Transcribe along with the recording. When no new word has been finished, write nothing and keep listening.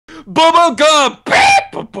Bubblegum!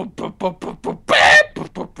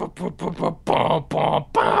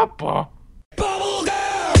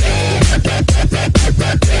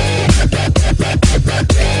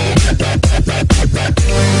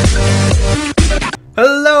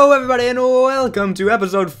 Hello everybody and welcome to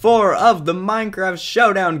episode 4 of the Minecraft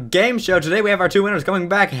Showdown game show. Today we have our two winners coming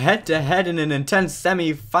back head to head in an intense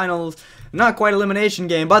semi-finals, not quite elimination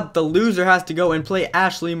game, but the loser has to go and play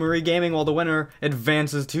Ashley Marie Gaming while the winner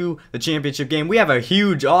advances to the championship game. We have a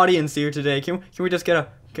huge audience here today. Can we just get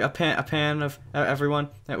a pan of everyone?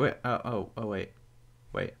 Wait,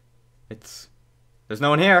 wait, there's no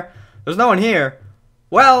one here. There's no one here.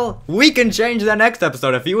 Well, we can change that next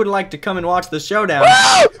episode if you would like to come and watch the showdown.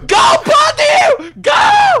 Woo! Go, Bodil!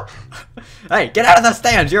 Go! Hey, get out of the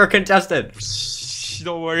stands. You're a contestant. Shh,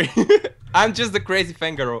 don't worry. I'm just the crazy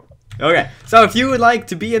fangirl. Okay, so if you would like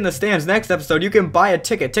to be in the stands next episode, you can buy a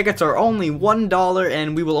ticket. Tickets are only $1,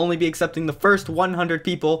 and we will only be accepting the first 100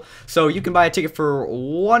 people. So you can buy a ticket for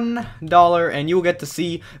 $1, and you will get to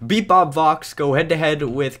see Beat Bob Vox go head-to-head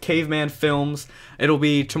with Caveman Films. It'll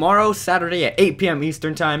be tomorrow, Saturday at 8 p.m.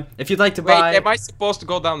 Eastern Time. If you'd like to buy... Wait, am I supposed to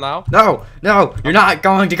go down now? No, you're not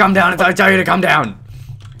going to come down until I tell you to come down.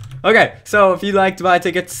 Okay, so if you'd like to buy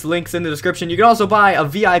tickets, links in the description. You can also buy a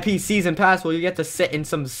VIP season pass where you get to sit in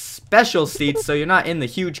some special seats, so you're not in the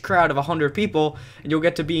huge crowd of 100 people, and you'll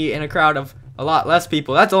get to be in a crowd of a lot less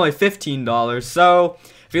people. That's only $15. So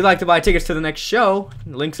if you'd like to buy tickets to the next show,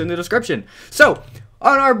 links in the description. So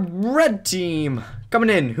on our red team,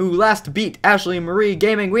 coming in, who last beat Ashley Marie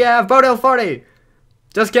Gaming, we have Bodil40.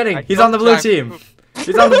 Just kidding, he's on the blue team.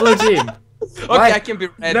 He's on the blue team. Okay, Why? I can be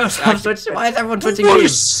red. No, stop switching. Why is everyone switching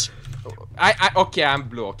teams? Okay, I'm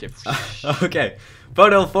blue. Okay. Okay,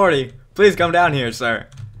 Bodil40, please come down here, sir.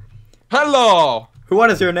 Hello. What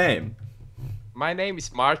is your name? My name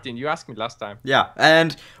is Martin. You asked me last time. Yeah,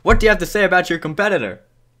 and what do you have to say about your competitor?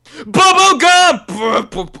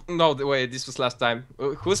 Bubblegum! No, wait, this was last time.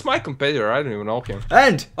 Who's my competitor? I don't even know him.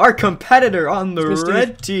 And our competitor on the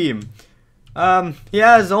red team. He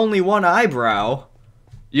has only one eyebrow.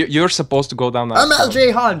 You're supposed to go down now.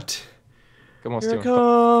 mlgHwnt. Come on, Here I Steve.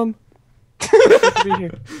 come. Good to be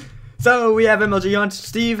here. So we have mlgHwnt.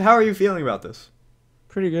 Steve, how are you feeling about this?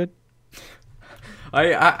 Pretty good.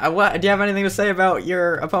 What, do you have anything to say about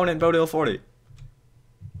your opponent, Bodil40?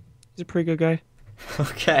 He's a pretty good guy.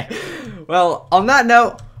 Okay, well, on that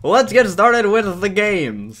note, let's get started with the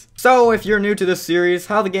games. So, if you're new to this series,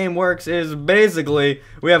 how the game works is basically,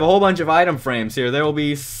 we have a whole bunch of item frames here. There will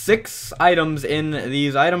be 6 items in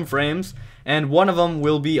these item frames, and one of them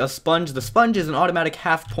will be a sponge. The sponge is an automatic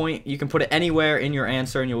half point. You can put it anywhere in your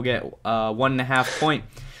answer, and you'll get 1.5 point.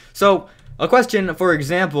 So, a question, for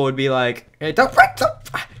example, would be like, hey, don't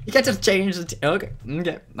you can't just change the okay,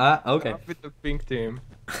 okay. With the pink team.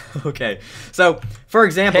 Okay, so for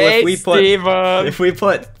example, Hey, if we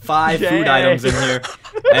put 5 food items in here,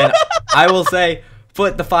 and I will say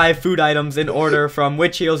put the 5 food items in order from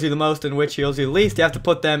which heals you the most and which heals you the least. You have to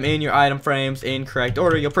put them in your item frames in correct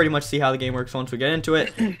order. You'll pretty much see how the game works once we get into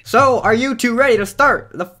it. So, are you two ready to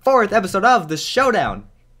start the 4th episode of the Showdown?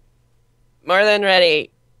 More than ready.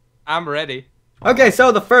 I'm ready. Okay,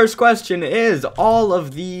 so the first question is, all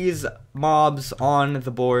of these mobs on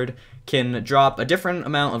the board can drop a different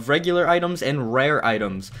amount of regular items and rare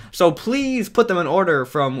items. So please put them in order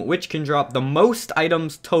from which can drop the most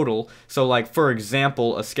items total. So like, for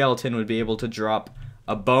example, a skeleton would be able to drop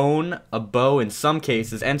a bone, a bow in some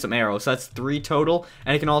cases, and some arrows. So that's 3 total,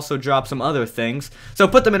 and it can also drop some other things. So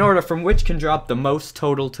put them in order from which can drop the most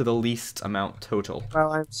total to the least amount total.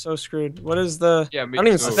 Wow, I'm so screwed. What is the... Yeah, I me don't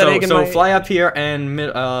even too. see that egg in So my... fly up here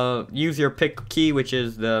and use your pick key, which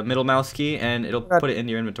is the middle mouse key, and it'll put it into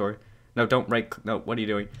your inventory. No, don't right. No, what are you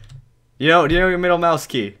doing? Do you know your middle mouse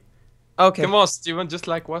key? Okay. Come on, Steven, just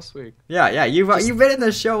like last week. Yeah. You've been in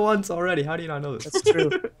the show once already. How do you not know this? That's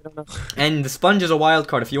true. I don't know. And the sponge is a wild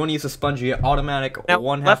card. If you want to use a sponge, you get automatic Now,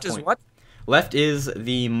 1/2 left point. is what? Left is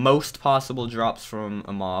the most possible drops from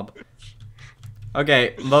a mob.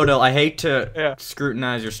 Okay, Bodil, I hate to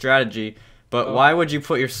scrutinize your strategy, but why would you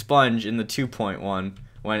put your sponge in the 2.1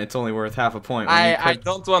 when it's only worth 1/2 point? I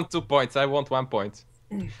don't want 2 points. I want 1 point.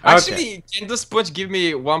 Actually, can the sponge give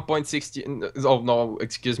me 1.60? Oh no,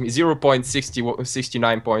 excuse me,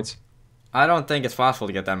 0.69 points. I don't think it's possible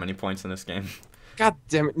to get that many points in this game. God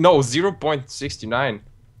damn it! No, 0.69.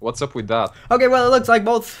 What's up with that? Okay, well, it looks like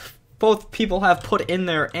both people have put in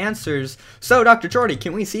their answers. So, Dr. Jordy,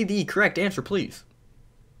 can we see the correct answer, please?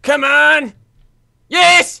 Come on!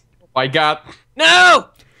 Yes! Oh my God! No!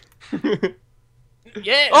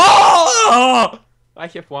 Yeah! Oh! I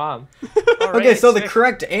have one. Okay, so the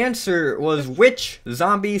correct answer was witch,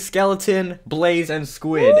 zombie, skeleton, blaze, and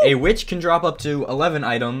squid. A witch can drop up to 11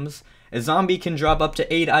 items. A zombie can drop up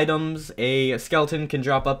to 8 items. A skeleton can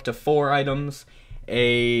drop up to 4 items.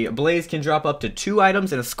 A blaze can drop up to 2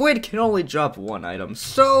 items, and a squid can only drop 1 item.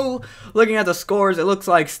 So, looking at the scores, it looks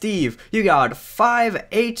like, Steve, you got 5,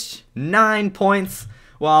 8, 9 points,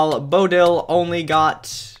 while Bodil only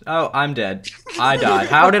got... Oh, I'm dead. I died.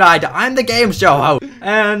 How did I die? I'm the game show host!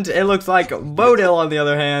 And it looks like Bodil, on the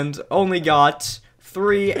other hand, only got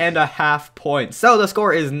 3.5 points. So, the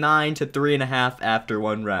score is 9 to 3.5 after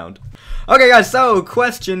 1 round. Okay, guys, so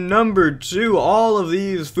question number 2. All of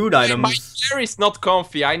these food items... My chair is not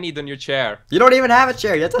comfy. I need a new chair. You don't even have a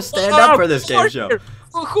chair. You have to stand up for this game show.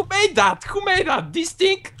 Who made that? Who made that? This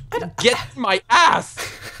thing? Get my ass.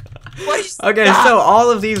 What is Okay, that? so all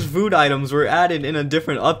of these food items were added in a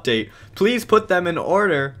different update. Please put them in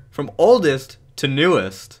order from oldest to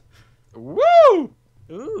newest. Woo!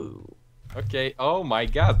 Ooh. Okay, oh my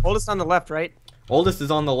god. Oldest on the left, right? Oldest is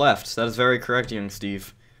on the left. That is very correct, young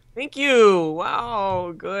Steve. Thank you.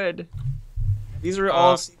 Wow, good. These are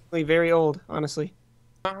all seemingly very old, honestly.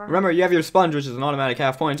 Remember, you have your sponge, which is an automatic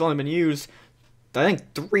half point. It's only been used, I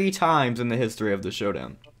think, 3 times in the history of the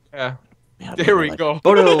showdown. Yeah. There we go.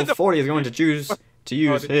 Bodil40 is going to choose to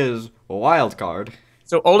use his wild card.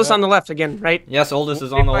 So oldest on the left again, right? Yes, oldest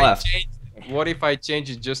is on the left. What if I change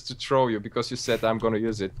it just to throw you because you said I'm gonna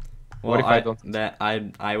use it? Well, What if I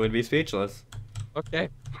don't? I would be speechless. Okay.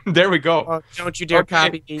 There we go. Oh, don't you dare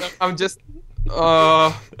copy me. I'm just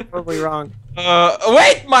Totally wrong.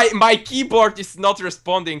 wait, my keyboard is not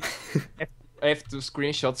responding. F2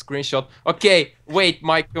 screenshot. Okay, wait,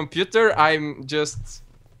 my computer, I'm just...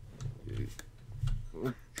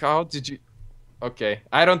 How did you... Okay,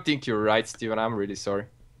 I don't think you're right, Steven. I'm really sorry.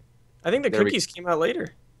 I think the There we- cookies came out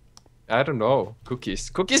later. I don't know. Cookies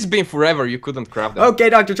been forever. You couldn't craft them. Okay,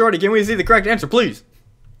 Dr. Jordy, can we see the correct answer, please?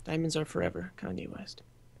 Diamonds are forever, Kanye West.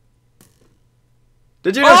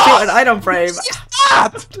 Did you just shoot an item frame?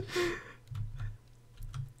 What?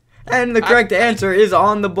 And the correct answer is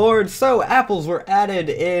on the board. So apples were added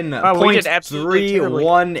in we did absolutely terribly.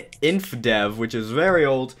 0.31 infdev, which is very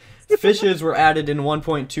old. Fishes were added in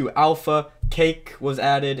 1.2 alpha. Cake was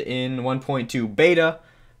added in 1.2 beta.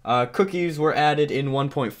 Cookies were added in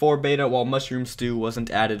 1.4 beta, while mushroom stew wasn't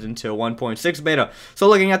added until 1.6 beta. So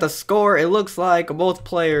looking at the score, it looks like both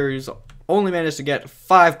players only managed to get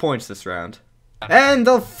 5 points this round. And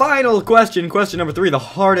the final question, question number 3, the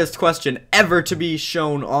hardest question ever to be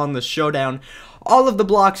shown on the showdown. All of the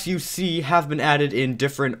blocks you see have been added in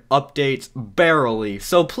different updates barely.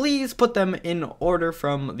 So please put them in order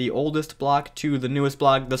from the oldest block to the newest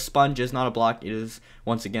block. The sponge is not a block, it is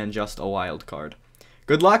once again just a wild card.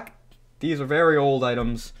 Good luck. These are very old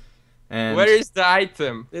items. And Where is the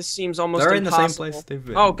item? This seems almost they're impossible. in the same place they've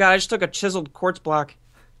been. Oh god, I just took a chiseled quartz block.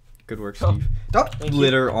 Good work, Steve. Don't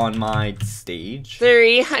litter on my stage.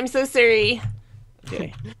 Sorry, I'm so sorry.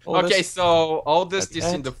 Okay. Okay, so oldest is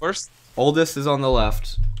That's in the first. Oldest is on the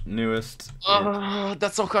left. Newest. Oh,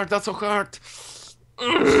 that's so hard. That's so hard.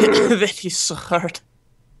 That is so hard.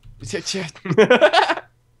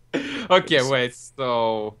 Okay, wait.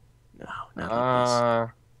 So. No,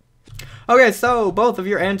 not Okay, so both of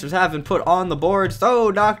your answers have been put on the board.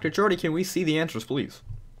 So, Dr. Jordy, can we see the answers, please?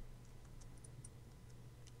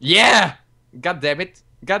 Yeah! God damn it.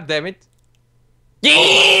 God damn it.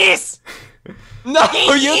 Yes! No,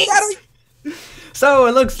 you got me. So,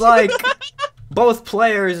 it looks like both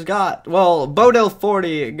players got, well,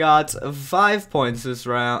 Bodil40 got 5 points this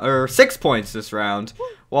round, or 6 points this round,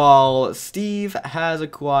 while Steve has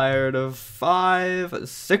acquired 5,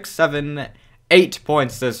 6, 7, 8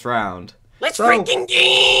 points this round. Let's So- freaking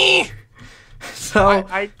go! So,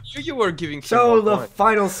 I knew you were giving him so one the point.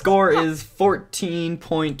 final score is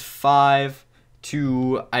 14.5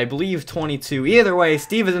 to, I believe, 22. Either way,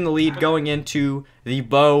 Steve is in the lead going into the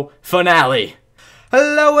bow finale.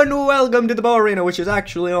 Hello and welcome to the bow arena, which is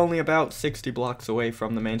actually only about 60 blocks away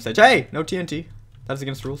from the main stage. Hey, no TNT. That's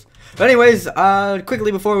against the rules. But anyways,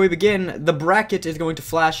 quickly before we begin, the bracket is going to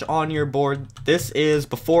flash on your board. This is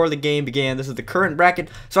before the game began. This is the current bracket.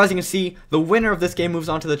 So as you can see, the winner of this game moves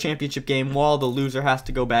on to the championship game, while the loser has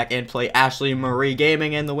to go back and play Ashley Marie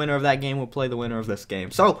Gaming, and the winner of that game will play the winner of this game.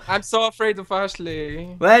 So, I'm so afraid of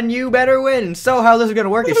Ashley. then you better win. So how this is going to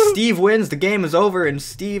work, if Steve wins, the game is over, and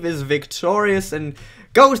Steve is victorious and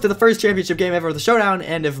goes to the first championship game ever of the Showdown,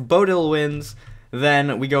 and if Bodil wins,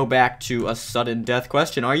 then we go back to a sudden death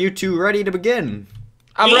question. Are you two ready to begin?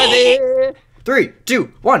 I'm ready. 3,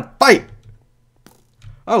 2, 1, fight!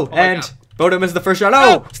 Oh, my and Bodil is the first shot.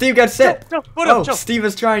 Oh, Steve gets hit. No, Bodil, Oh, chill. Steve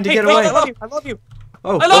is trying to Hey, get Bodil, away. I love you. I love you.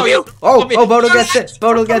 Oh, I love you. Oh, Bodil gets it.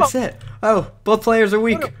 Bodil gets it. Oh, both players are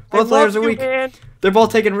weak. Both players are weak. Man. They're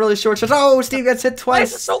both taking really short shots. Oh, Steve gets hit Why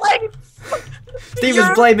is it twice. so laggy? Steve is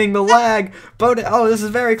blaming the lag. Bodil. Oh, this is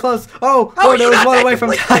very close. Oh, How are you Bodil is not one away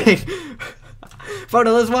from technically dying.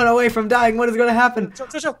 Bodil is one away from dying. What is going to happen?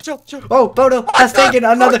 Chill. Oh, Bodil has taken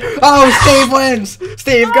another. Oh, Steve wins.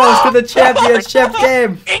 Steve goes to the championship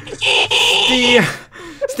game.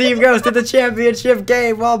 Steve goes to the championship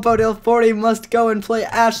game while Bodil40 must go and play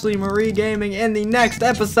Ashley Marie Gaming in the next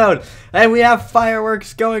episode. And we have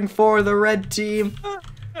fireworks going for the red team.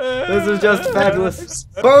 This is just fabulous.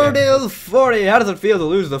 Bodil40, how does it feel to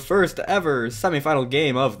lose the first ever semifinal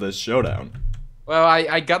game of the Showdown? Well,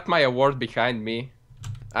 I got my award behind me.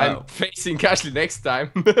 I'm facing Ashley next time.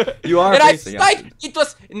 You are and facing Ashley. it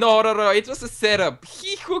was no, it was a setup.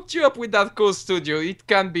 He hooked you up with that cool studio. It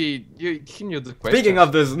can be he knew the question. Speaking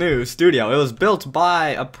of this new studio, it was built by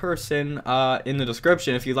a person in the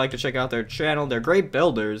description if you'd like to check out their channel. They're great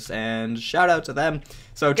builders, and shout out to them.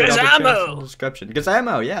 So check out their channel in the description.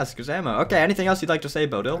 Gazamo, yes, Gazamo. Okay, anything else you'd like to say,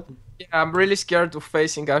 Bodil? Yeah, I'm really scared of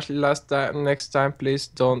facing Ashley next time. Please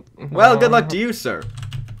don't. Well, good luck to you, sir.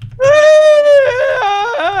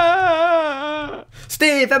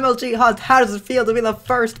 Steve mlgHwnt, how does it feel to be the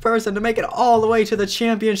first person to make it all the way to the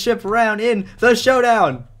championship round in the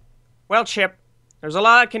Showdown? Well, Chip, there's a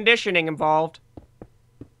lot of conditioning involved.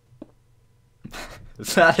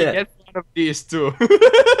 Is that it? Get one of these too.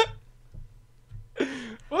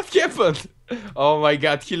 What happened? Oh my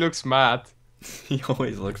god, he looks mad. He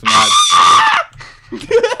always looks mad.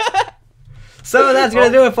 So that's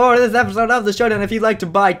gonna do it for this episode of the Showdown. If you'd like to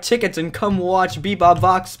buy tickets and come watch Bebop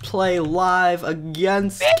Vox play live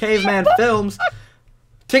against Caveman Films,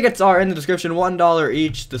 tickets are in the description, $1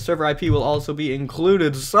 each. The server IP will also be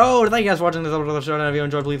included. So thank you guys for watching this episode of the Showdown. If you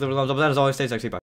enjoyed, please leave a thumbs up. But as always, stay sexy. Bye.